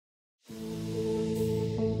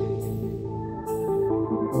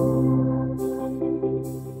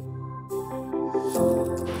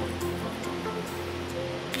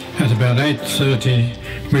About 8:30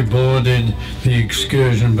 we boarded the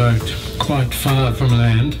excursion boat quite far from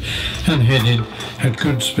land and headed at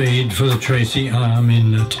good speed for the Tracy Arm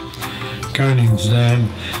Inlet. Koningsdam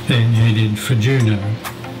then headed for Juneau.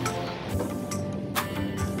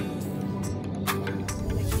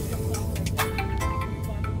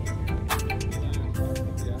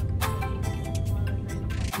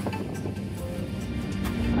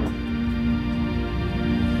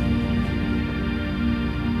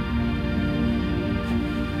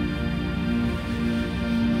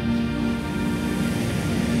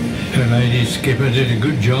 Her lady skipper did a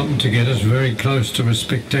good job to get us very close to a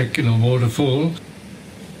spectacular waterfall.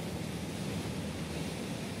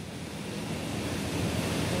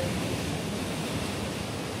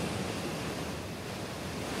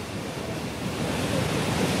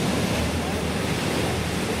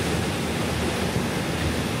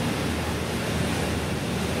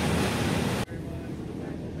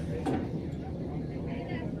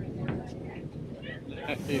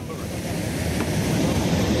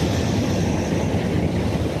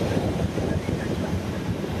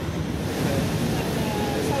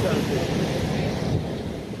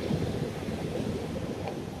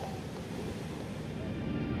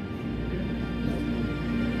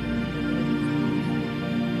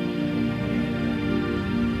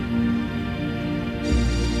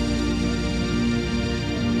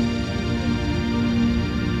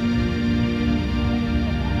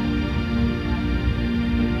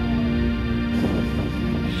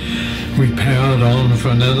 We powered on for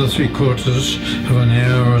another 3/4 of an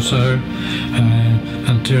hour or so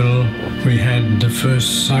until we had the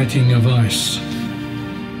first sighting of ice.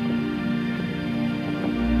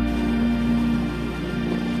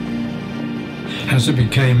 As it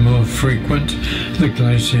became more frequent, the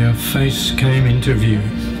glacier face came into view.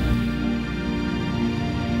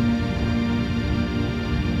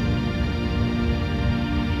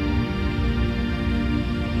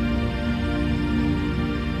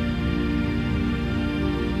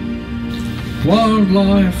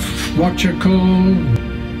 Wildlife, watcher call.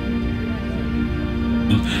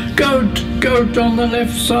 Goat on the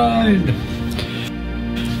left side.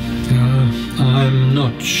 I'm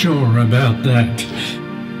not sure about that.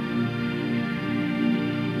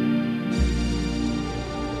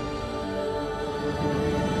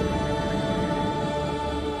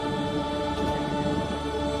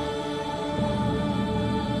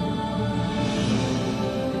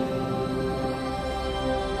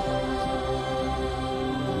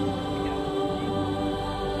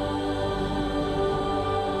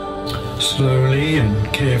 Slowly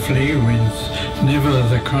and carefully, with never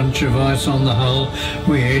the crunch of ice on the hull,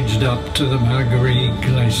 we edged up to the Marguerite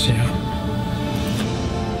Glacier.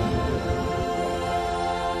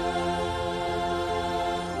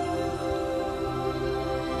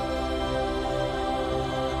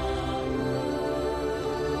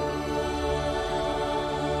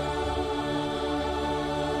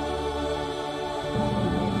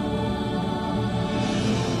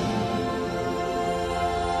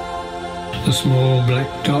 The small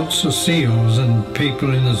black dots are seals, and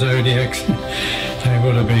people in the zodiacs, they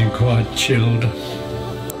would have been quite chilled.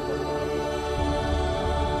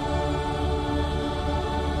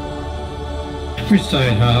 We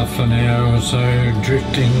stayed half an hour or so,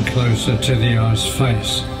 drifting closer to the ice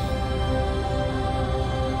face.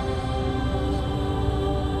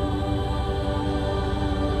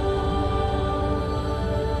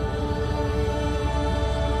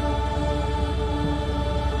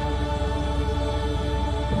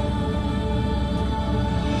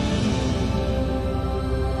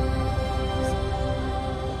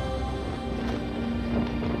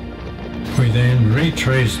 We then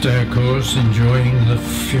retraced our course, enjoying the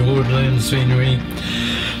fjordland scenery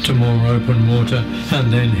to more open water,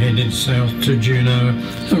 and then headed south to Juneau,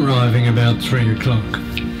 arriving about 3 o'clock.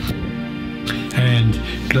 And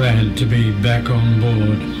glad to be back on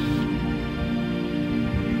board.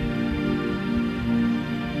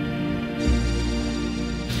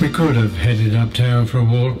 We could have headed uptown for a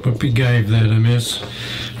walk, but we gave that a miss.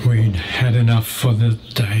 We'd had enough for the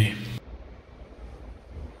day.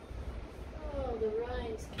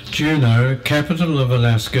 Juneau, capital of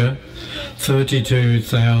Alaska,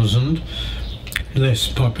 32,000, less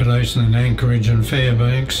population than Anchorage and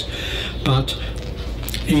Fairbanks, but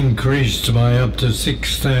increased by up to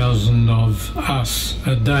 6,000 of us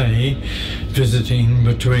a day visiting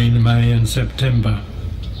between May and September.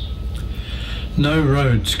 No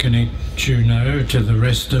roads connect Juneau to the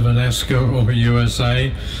rest of Alaska or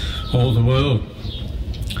USA or the world,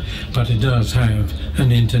 but it does have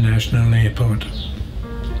an international airport.